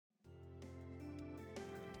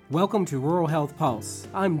Welcome to Rural Health Pulse.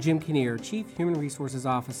 I'm Jim Kinnear, Chief Human Resources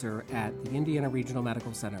Officer at the Indiana Regional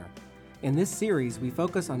Medical Center. In this series, we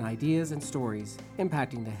focus on ideas and stories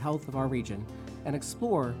impacting the health of our region and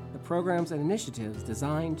explore the programs and initiatives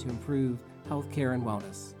designed to improve healthcare and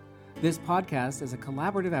wellness. This podcast is a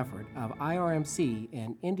collaborative effort of IRMC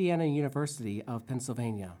and Indiana University of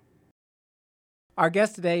Pennsylvania. Our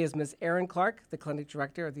guest today is Ms. Erin Clark, the Clinic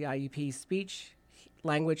Director of the IUP Speech,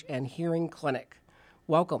 Language, and Hearing Clinic.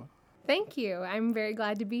 Welcome. Thank you. I'm very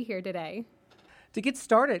glad to be here today. To get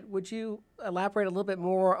started, would you elaborate a little bit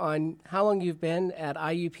more on how long you've been at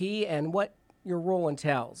IUP and what your role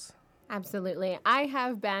entails? Absolutely. I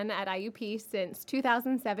have been at IUP since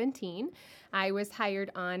 2017. I was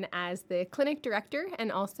hired on as the clinic director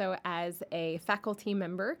and also as a faculty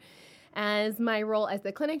member. As my role as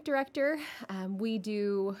the clinic director, we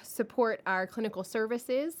do support our clinical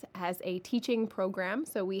services as a teaching program.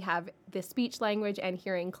 So we have the Speech, Language, and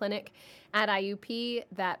Hearing Clinic at IUP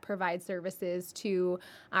that provides services to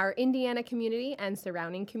our Indiana community and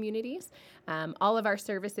surrounding communities. All of our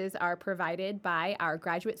services are provided by our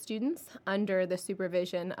graduate students under the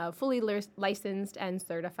supervision of fully licensed and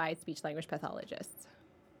certified speech-language pathologists.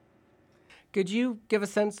 Could you give a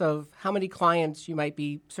sense of how many clients you might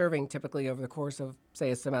be serving typically over the course of,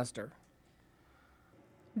 say, a semester?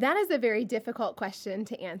 That is a very difficult question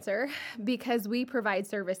to answer because we provide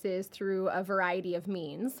services through a variety of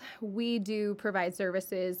means. We do provide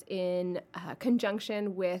services in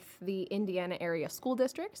conjunction with the Indiana Area School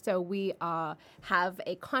District. So we have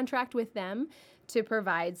a contract with them to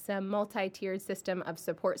provide some multi-tiered system of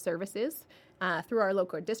support services through our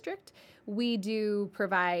local district. We do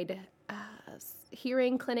provide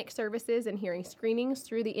hearing clinic services and hearing screenings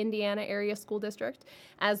through the Indiana Area School District,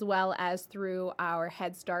 as well as through our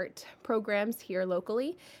Head Start programs here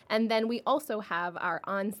locally. And then we also have our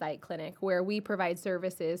on-site clinic where we provide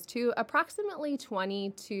services to approximately 20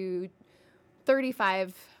 to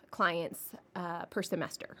 35 clients per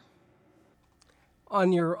semester.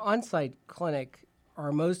 On your on-site clinic,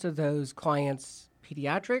 are most of those clients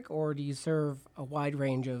pediatric, or do you serve a wide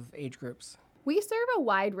range of age groups? We serve a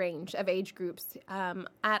wide range of age groups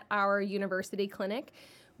at our university clinic.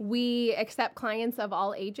 We accept clients of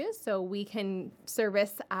all ages, so we can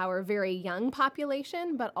service our very young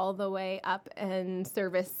population, but all the way up and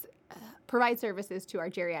provide services to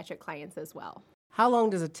our geriatric clients as well. How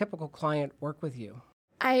long does a typical client work with you?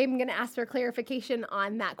 I'm going to ask for clarification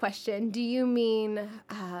on that question. Do you mean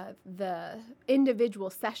the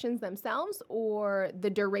individual sessions themselves or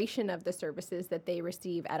the duration of the services that they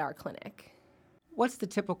receive at our clinic? What's the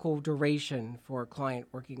typical duration for a client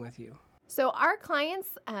working with you? So our clients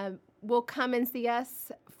will come and see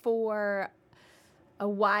us for a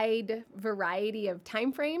wide variety of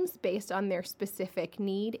timeframes based on their specific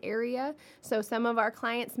need area. So some of our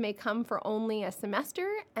clients may come for only a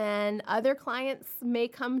semester, and other clients may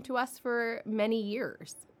come to us for many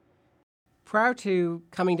years. Prior to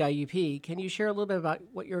coming to IUP, can you share a little bit about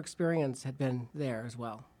what your experience had been there as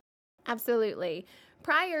well? Absolutely.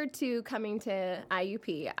 Prior to coming to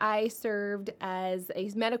IUP, I served as a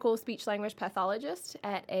medical speech-language pathologist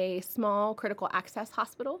at a small critical access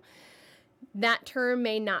hospital. That term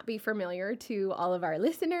may not be familiar to all of our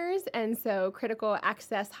listeners, and so critical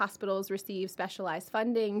access hospitals receive specialized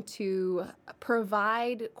funding to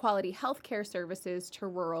provide quality healthcare services to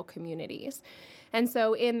rural communities. And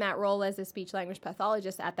so in that role as a speech-language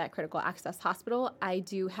pathologist at that critical access hospital, I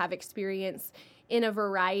do have experience in a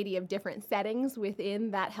variety of different settings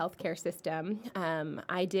within that healthcare system.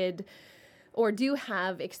 I do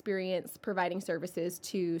have experience providing services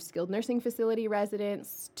to skilled nursing facility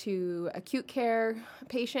residents, to acute care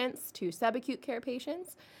patients, to subacute care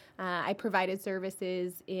patients. I provided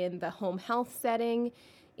services in the home health setting,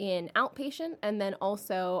 in outpatient, and then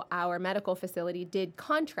also our medical facility did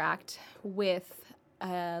contract with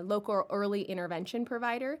a local early intervention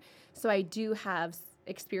provider. So I do have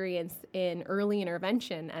experience in early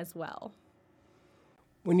intervention as well.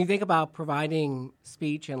 When you think about providing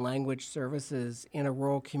speech and language services in a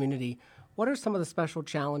rural community, what are some of the special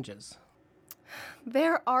challenges?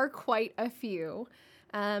 There are quite a few.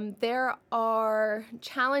 There are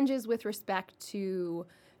challenges with respect to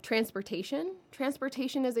transportation.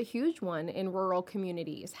 Transportation is a huge one in rural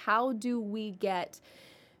communities. How do we get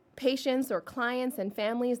patients or clients and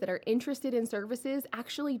families that are interested in services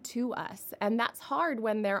actually to us? And that's hard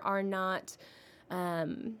when there are not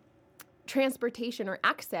transportation or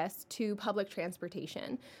access to public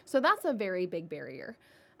transportation. So that's a very big barrier.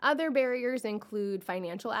 Other barriers include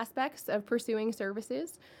financial aspects of pursuing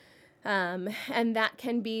services. And that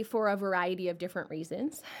can be for a variety of different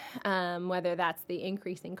reasons, whether that's the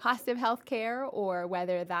increasing cost of healthcare or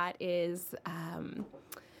whether that is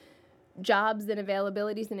jobs and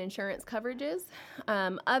availabilities and insurance coverages.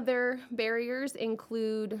 Other barriers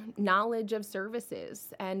include knowledge of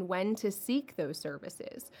services and when to seek those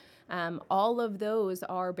services. All of those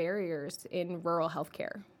are barriers in rural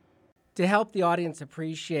healthcare. To help the audience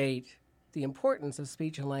appreciate the importance of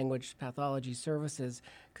speech and language pathology services,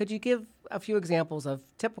 could you give a few examples of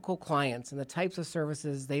typical clients and the types of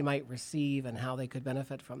services they might receive and how they could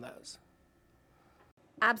benefit from those?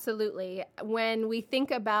 Absolutely. When we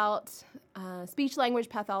think about speech-language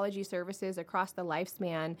pathology services across the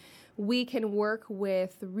lifespan, we can work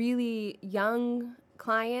with really young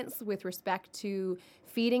clients with respect to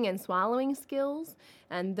feeding and swallowing skills,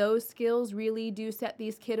 and those skills really do set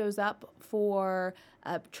these kiddos up for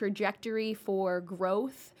a trajectory for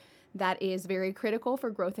growth that is very critical for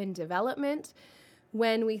growth and development.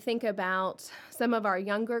 When we think about some of our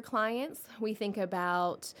younger clients, we think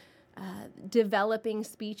about developing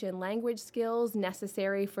speech and language skills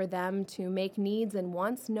necessary for them to make needs and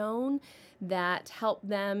wants known that help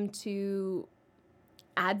them to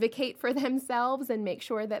advocate for themselves and make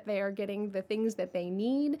sure that they are getting the things that they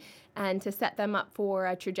need and to set them up for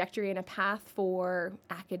a trajectory and a path for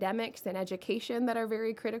academics and education that are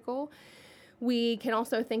very critical. We can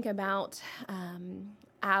also think about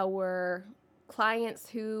our clients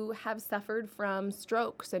who have suffered from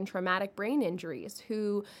strokes and traumatic brain injuries,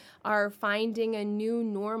 who are finding a new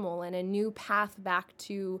normal and a new path back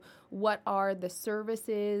to what are the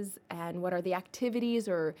services and what are the activities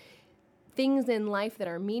or things in life that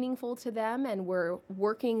are meaningful to them. And we're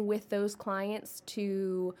working with those clients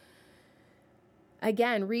to,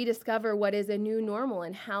 again, rediscover what is a new normal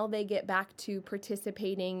and how they get back to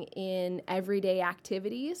participating in everyday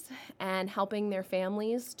activities and helping their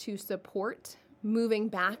families to support moving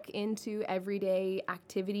back into everyday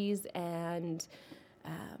activities and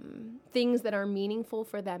things that are meaningful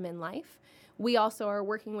for them in life. We also are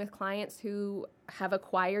working with clients who have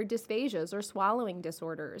acquired dysphasias or swallowing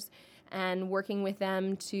disorders and working with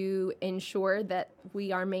them to ensure that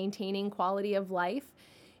we are maintaining quality of life,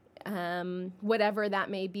 whatever that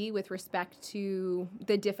may be with respect to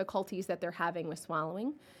the difficulties that they're having with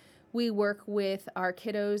swallowing. We work with our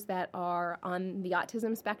kiddos that are on the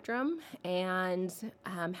autism spectrum and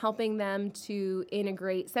helping them to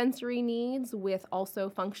integrate sensory needs with also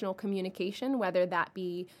functional communication, whether that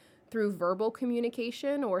be through verbal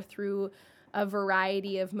communication or through a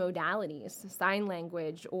variety of modalities, sign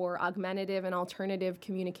language or augmentative and alternative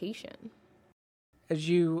communication. As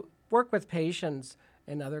you work with patients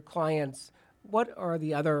and other clients, what are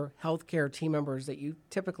the other healthcare team members that you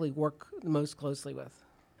typically work most closely with?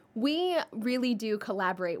 We really do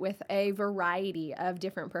collaborate with a variety of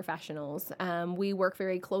different professionals. We work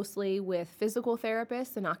very closely with physical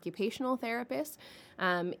therapists and occupational therapists.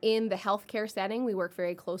 In the healthcare setting, we work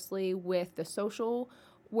very closely with the social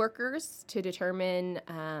workers to determine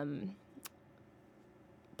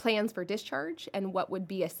plans for discharge and what would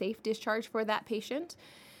be a safe discharge for that patient.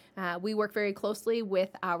 We work very closely with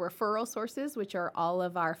our referral sources, which are all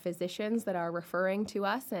of our physicians that are referring to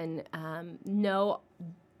us and know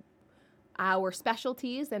our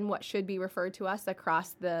specialties and what should be referred to us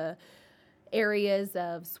across the areas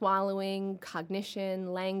of swallowing,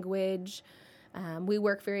 cognition, language. We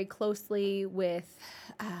work very closely with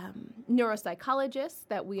neuropsychologists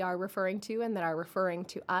that we are referring to and that are referring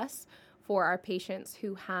to us for our patients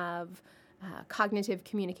who have cognitive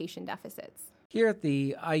communication deficits. Here at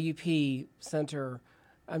the IUP Center,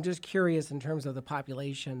 I'm just curious in terms of the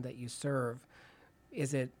population that you serve.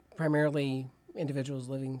 Is it primarily individuals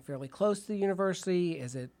living fairly close to the university?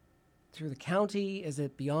 Is it through the county? Is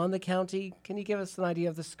it beyond the county? Can you give us an idea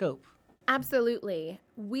of the scope? Absolutely.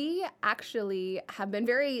 We actually have been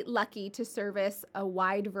very lucky to service a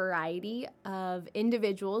wide variety of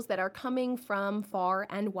individuals that are coming from far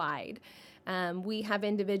and wide. We have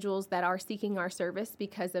individuals that are seeking our service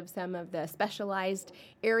because of some of the specialized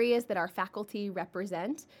areas that our faculty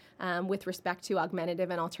represent with respect to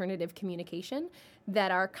augmentative and alternative communication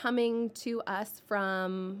that are coming to us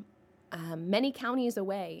from many counties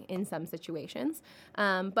away in some situations.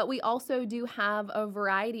 But we also do have a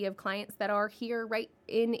variety of clients that are here right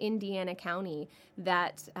in Indiana County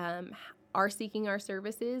that are seeking our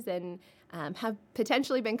services and have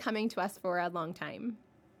potentially been coming to us for a long time.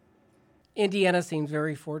 Indiana seems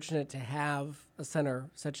very fortunate to have a center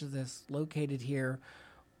such as this located here.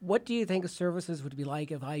 What do you think services would be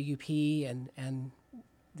like if IUP and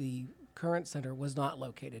the current center was not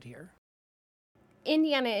located here?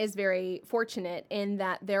 Indiana is very fortunate in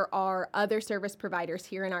that there are other service providers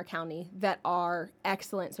here in our county that are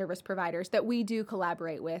excellent service providers that we do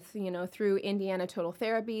collaborate with. Through Indiana Total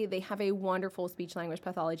Therapy, they have a wonderful speech-language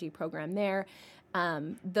pathology program there.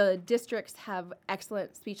 The districts have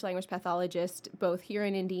excellent speech-language pathologists both here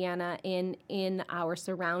in Indiana and in our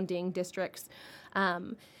surrounding districts.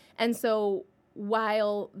 And so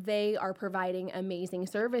while they are providing amazing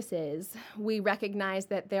services, we recognize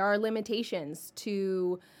that there are limitations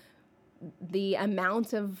to the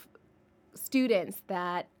amount of students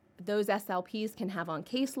that those SLPs can have on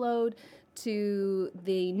caseload, to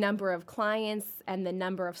the number of clients and the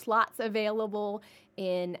number of slots available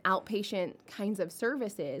in outpatient kinds of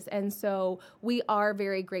services. And so we are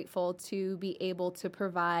very grateful to be able to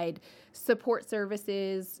provide support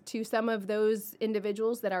services to some of those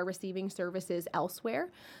individuals that are receiving services elsewhere,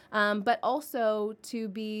 but also to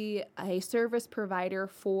be a service provider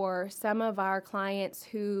for some of our clients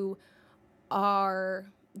who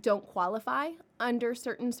don't qualify under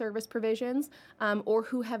certain service provisions, or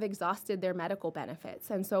who have exhausted their medical benefits.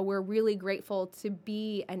 And so we're really grateful to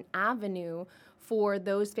be an avenue for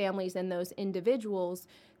those families and those individuals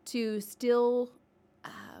to still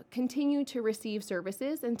continue to receive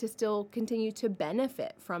services and to still continue to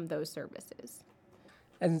benefit from those services.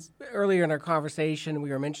 And earlier in our conversation, we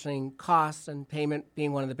were mentioning cost and payment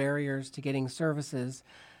being one of the barriers to getting services.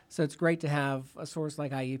 So it's great to have a source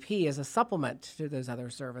like IUP as a supplement to those other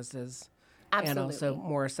services. Absolutely. And also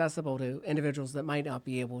more accessible to individuals that might not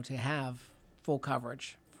be able to have full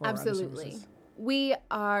coverage for other services. We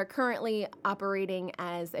are currently operating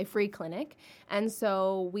as a free clinic, and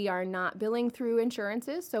so we are not billing through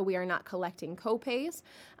insurances, so we are not collecting copays,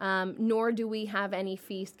 nor do we have any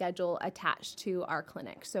fee schedule attached to our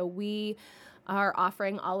clinic. So we are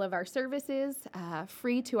offering all of our services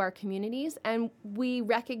free to our communities, and we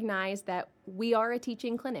recognize that we are a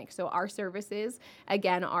teaching clinic. So our services,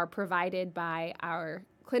 again, are provided by our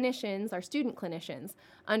clinicians, our student clinicians,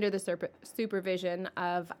 under the supervision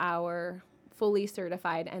of our fully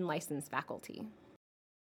certified and licensed faculty.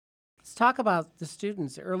 Let's talk about the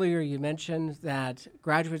students. Earlier you mentioned that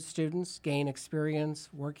graduate students gain experience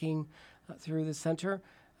working through the center.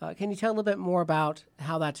 Can you tell a little bit more about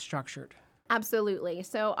how that's structured? Absolutely.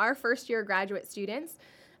 So our first-year graduate students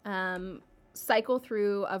cycle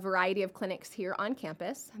through a variety of clinics here on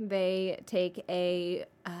campus. They take a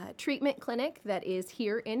treatment clinic that is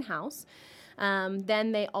here in-house.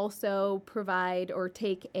 Then they also provide or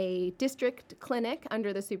take a district clinic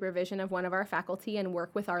under the supervision of one of our faculty and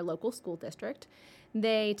work with our local school district.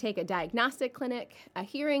 They take a diagnostic clinic, a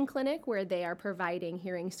hearing clinic, where they are providing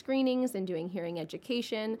hearing screenings and doing hearing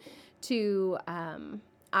education to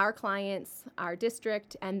our clients, our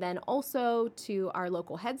district, and then also to our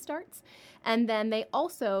local Head Starts. And then they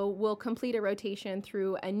also will complete a rotation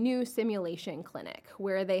through a new simulation clinic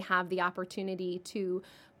where they have the opportunity to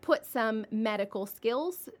put some medical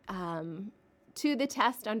skills to the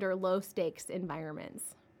test under low-stakes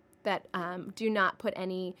environments that do not put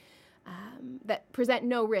any, that present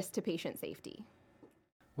no risk to patient safety.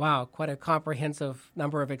 Wow, quite a comprehensive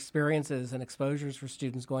number of experiences and exposures for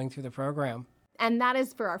students going through the program. And that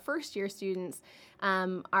is for our first-year students.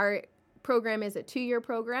 Our program is a 2-year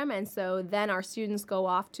program, and so then our students go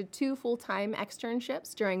off to 2 full-time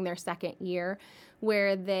externships during their second year,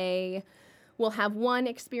 where they will have 1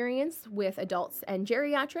 experience with adults and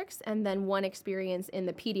geriatrics, and then 1 experience in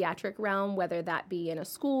the pediatric realm, whether that be in a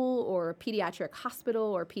school or pediatric hospital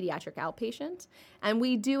or pediatric outpatient. And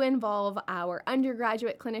we do involve our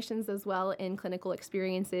undergraduate clinicians as well in clinical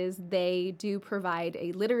experiences. They do provide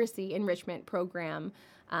a literacy enrichment program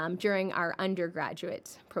during our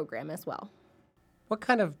undergraduate program as well. What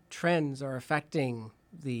kind of trends are affecting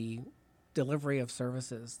the delivery of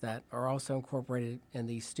services that are also incorporated in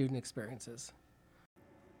these student experiences?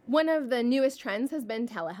 One of the newest trends has been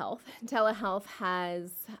telehealth. Telehealth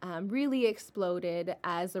has really exploded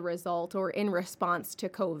as a result or in response to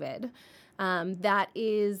COVID. That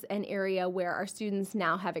is an area where our students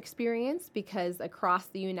now have experience because across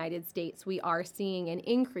the United States we are seeing an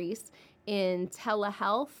increase in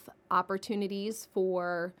telehealth opportunities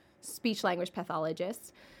for speech-language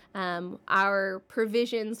pathologists. Our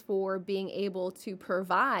provisions for being able to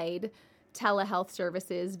provide telehealth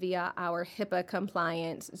services via our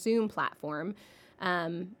HIPAA-compliant Zoom platform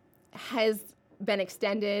has been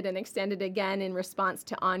extended and extended again in response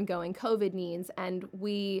to ongoing COVID needs, and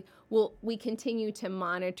we continue to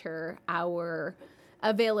monitor our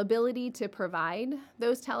availability to provide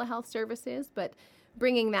those telehealth services, but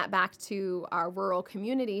bringing that back to our rural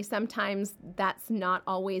community, sometimes that's not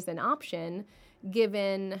always an option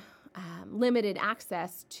given limited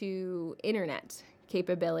access to internet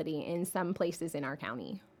capability in some places in our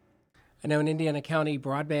county. I know in Indiana County,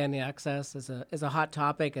 broadband access is a hot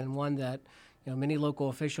topic and one that many local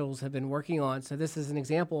officials have been working on. So this is an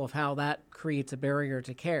example of how that creates a barrier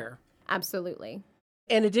to care. Absolutely.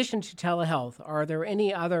 In addition to telehealth, are there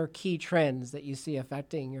any other key trends that you see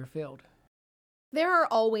affecting your field? There are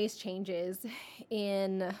always changes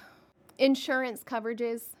in insurance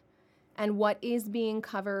coverages and what is being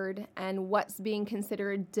covered and what's being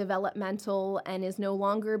considered developmental and is no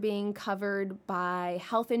longer being covered by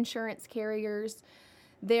health insurance carriers.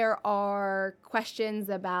 There are questions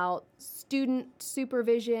about student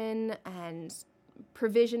supervision and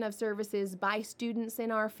provision of services by students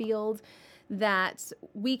in our field that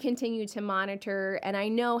we continue to monitor and I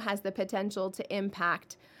know has the potential to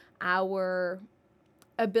impact our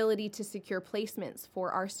ability to secure placements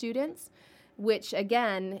for our students, which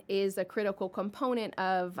again is a critical component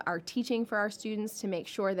of our teaching for our students to make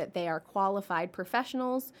sure that they are qualified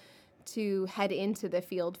professionals to head into the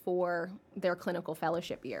field for their clinical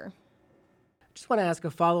fellowship year. Just want to ask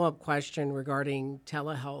a follow-up question regarding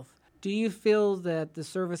telehealth. Do you feel that the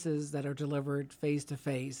services that are delivered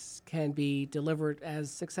face-to-face can be delivered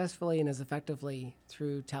as successfully and as effectively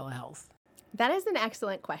through telehealth? That is an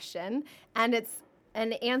excellent question, and it's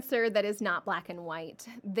an answer that is not black and white.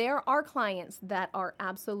 There are clients that are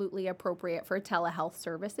absolutely appropriate for telehealth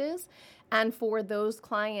services, and for those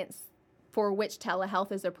clients for which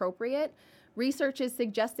telehealth is appropriate, research is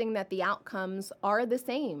suggesting that the outcomes are the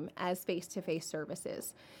same as face-to-face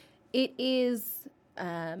services. It is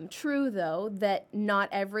true, though, that not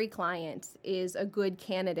every client is a good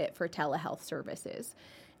candidate for telehealth services.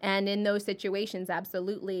 And in those situations,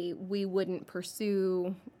 absolutely, we wouldn't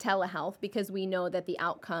pursue telehealth because we know that the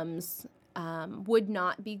outcomes would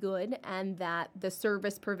not be good and that the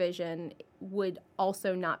service provision would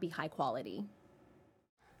also not be high quality.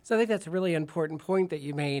 So I think that's a really important point that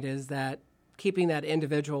you made, is that keeping that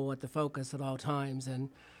individual at the focus at all times. And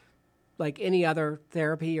like any other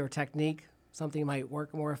therapy or technique, something might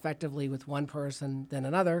work more effectively with one person than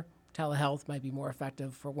another. Telehealth might be more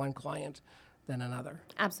effective for one client than another.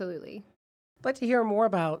 Absolutely. I'd like to hear more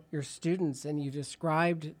about your students, and you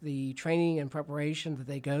described the training and preparation that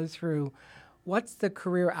they go through. What's the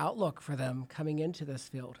career outlook for them coming into this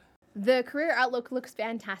field? The career outlook looks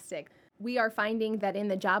fantastic. We are finding that in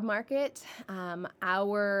the job market,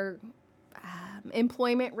 our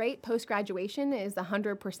employment rate post-graduation is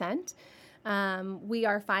 100%. We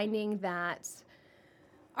are finding that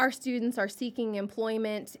our students are seeking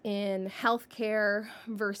employment in healthcare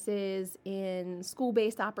versus in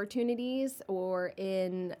school-based opportunities, or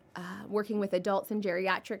in working with adults in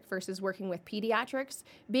geriatric versus working with pediatrics,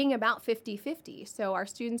 being about 50-50. So our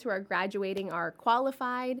students who are graduating are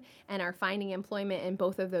qualified and are finding employment in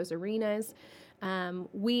both of those arenas.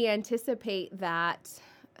 We anticipate that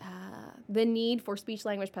the need for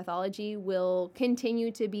speech-language pathology will continue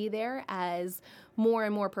to be there as more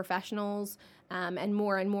and more professionals and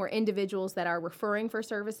more individuals that are referring for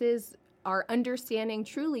services are understanding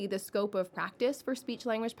truly the scope of practice for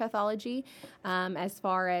speech-language pathology, as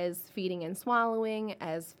far as feeding and swallowing,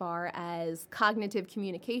 as far as cognitive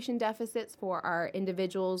communication deficits for our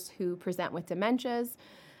individuals who present with dementias.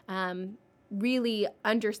 Really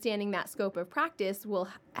understanding that scope of practice will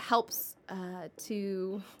helps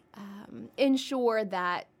to ensure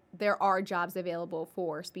that there are jobs available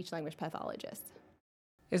for speech-language pathologists.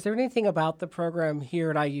 Is there anything about the program here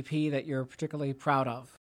at IUP that you're particularly proud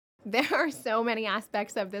of? There are so many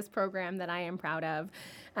aspects of this program that I am proud of.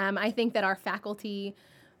 I think that our faculty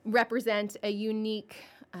represent a unique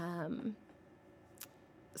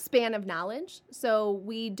span of knowledge. So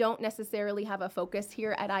we don't necessarily have a focus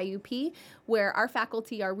here at IUP where our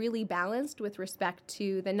faculty are really balanced with respect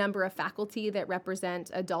to the number of faculty that represent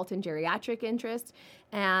adult and geriatric interest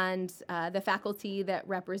and the faculty that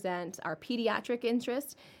represent our pediatric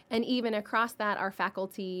interest. And even across that, our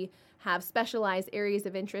faculty have specialized areas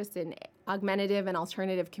of interest in augmentative and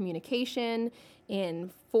alternative communication, in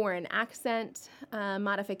foreign accent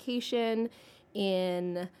modification,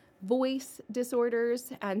 in voice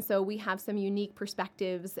disorders, and so we have some unique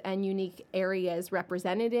perspectives and unique areas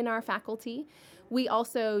represented in our faculty. We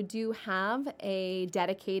also do have a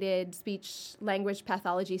dedicated speech-language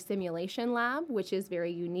pathology simulation lab, which is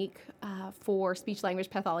very unique for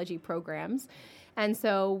speech-language pathology programs. And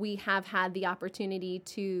so we have had the opportunity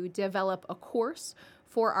to develop a course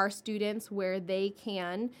for our students where they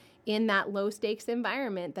can, in that low-stakes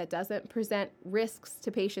environment that doesn't present risks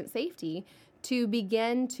to patient safety, to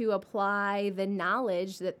begin to apply the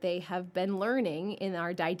knowledge that they have been learning in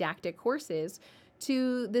our didactic courses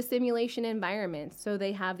to the simulation environment. So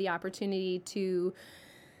they have the opportunity to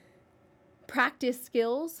practice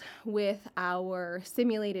skills with our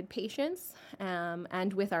simulated patients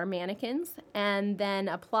and with our mannequins, and then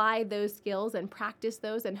apply those skills and practice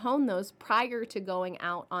those and hone those prior to going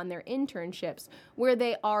out on their internships where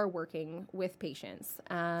they are working with patients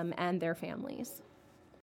and their families.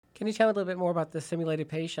 Can you tell me a little bit more about the simulated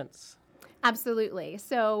patients? Absolutely.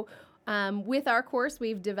 So with our course,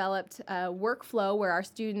 we've developed a workflow where our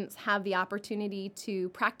students have the opportunity to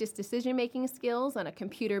practice decision-making skills on a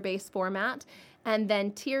computer-based format, and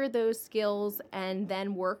then tier those skills and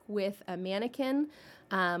then work with a mannequin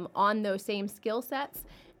on those same skill sets.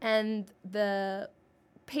 And the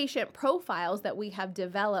patient profiles that we have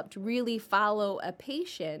developed really follow a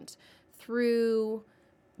patient through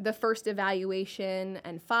the first evaluation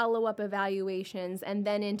and follow-up evaluations and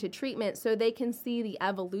then into treatment, so they can see the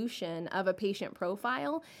evolution of a patient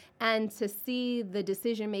profile and to see the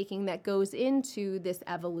decision-making that goes into this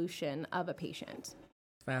evolution of a patient.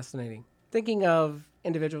 Fascinating. Thinking of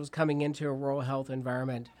individuals coming into a rural health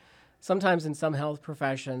environment, sometimes in some health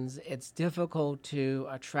professions, it's difficult to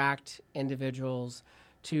attract individuals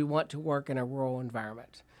to want to work in a rural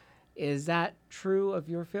environment. Is that true of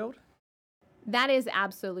your field? That is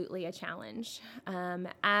absolutely a challenge.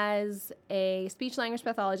 As a speech-language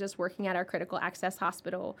pathologist working at our critical access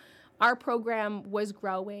hospital, our program was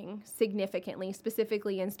growing significantly,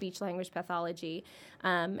 specifically in speech-language pathology.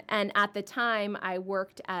 And at the time, I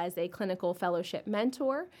worked as a clinical fellowship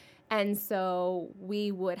mentor. And so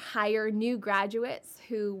we would hire new graduates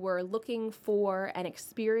who were looking for an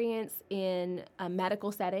experience in a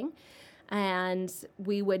medical setting. And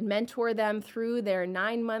we would mentor them through their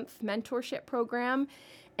 9-month mentorship program.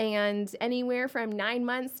 And anywhere from 9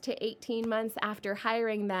 months to 18 months after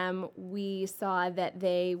hiring them, we saw that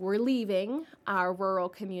they were leaving our rural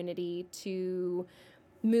community to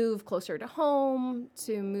move closer to home,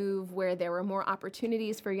 to move where there were more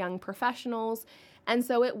opportunities for young professionals. And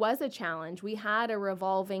so it was a challenge. We had a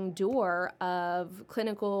revolving door of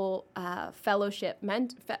clinical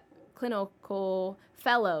clinical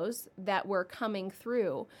fellows that were coming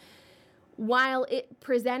through. While it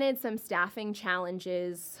presented some staffing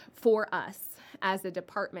challenges for us as a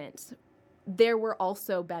department, there were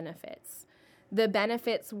also benefits. The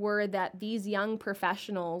benefits were that these young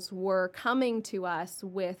professionals were coming to us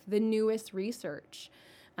with the newest research,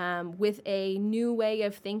 with a new way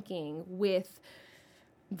of thinking, with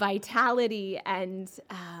vitality and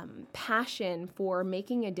passion for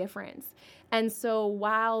making a difference. And so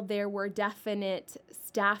while there were definite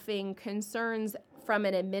staffing concerns from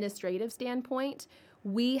an administrative standpoint,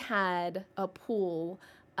 we had a pool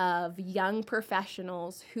of young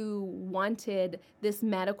professionals who wanted this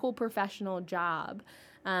medical professional job,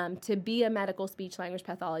 to be a medical speech-language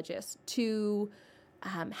pathologist, to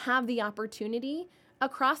have the opportunity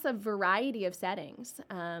across a variety of settings,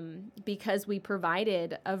 because we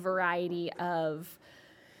provided a variety of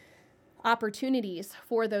opportunities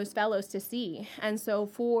for those fellows to see. And so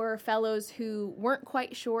for fellows who weren't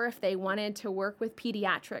quite sure if they wanted to work with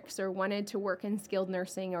pediatrics or wanted to work in skilled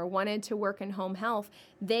nursing or wanted to work in home health,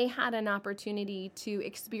 they had an opportunity to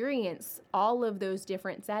experience all of those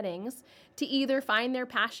different settings to either find their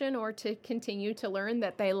passion or to continue to learn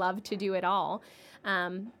that they love to do it all.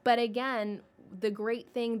 But again, the great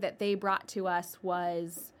thing that they brought to us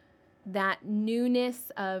was that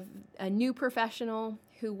newness of a new professional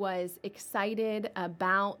who was excited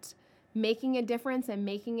about making a difference and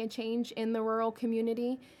making a change in the rural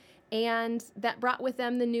community, and that brought with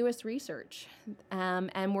them the newest research,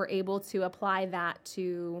 and were able to apply that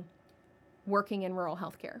to working in rural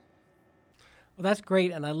healthcare. Well, that's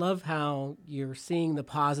great, and I love how you're seeing the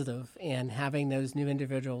positive in having those new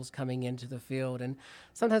individuals coming into the field, and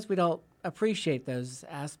sometimes we don't appreciate those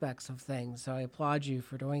aspects of things, so I applaud you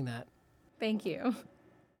for doing that. Thank you.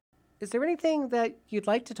 Is there anything that you'd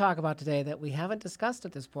like to talk about today that we haven't discussed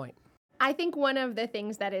at this point? I think one of the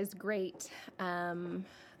things that is great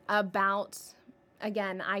about,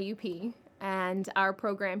 again, IUP and our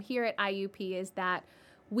program here at IUP is that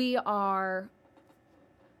we are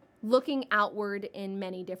looking outward in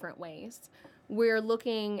many different ways. We're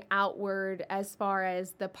looking outward as far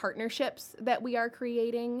as the partnerships that we are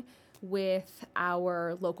creating with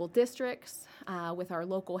our local districts, with our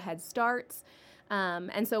local Head Starts.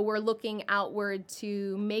 And so we're looking outward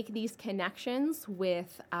to make these connections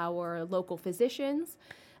with our local physicians,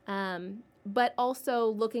 but also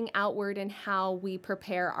looking outward in how we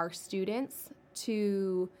prepare our students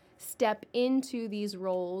to step into these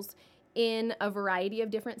roles in a variety of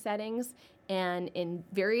different settings and in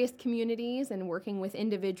various communities, and working with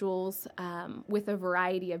individuals with a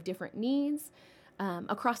variety of different needs,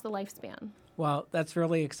 across the lifespan. Well, that's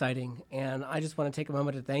really exciting. And I just want to take a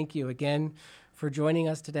moment to thank you again for joining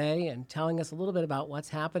us today and telling us a little bit about what's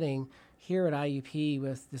happening here at IUP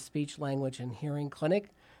with the Speech, Language, and Hearing Clinic.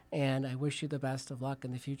 And I wish you the best of luck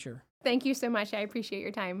in the future. Thank you so much. I appreciate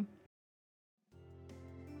your time.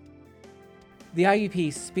 The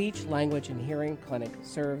IUP Speech, Language, and Hearing Clinic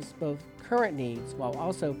serves both current needs while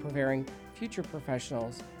also preparing future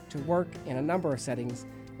professionals to work in a number of settings,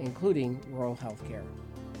 including rural health care.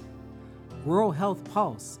 Rural Health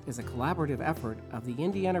Pulse is a collaborative effort of the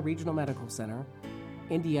Indiana Regional Medical Center,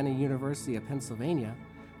 Indiana University of Pennsylvania,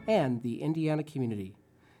 and the Indiana community.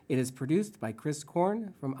 It is produced by Chris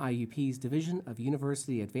Korn from IUP's Division of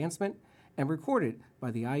University Advancement and recorded by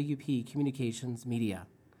the IUP Communications Media.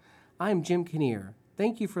 I'm Jim Kinnear.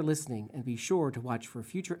 Thank you for listening, and be sure to watch for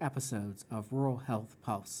future episodes of Rural Health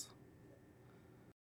Pulse.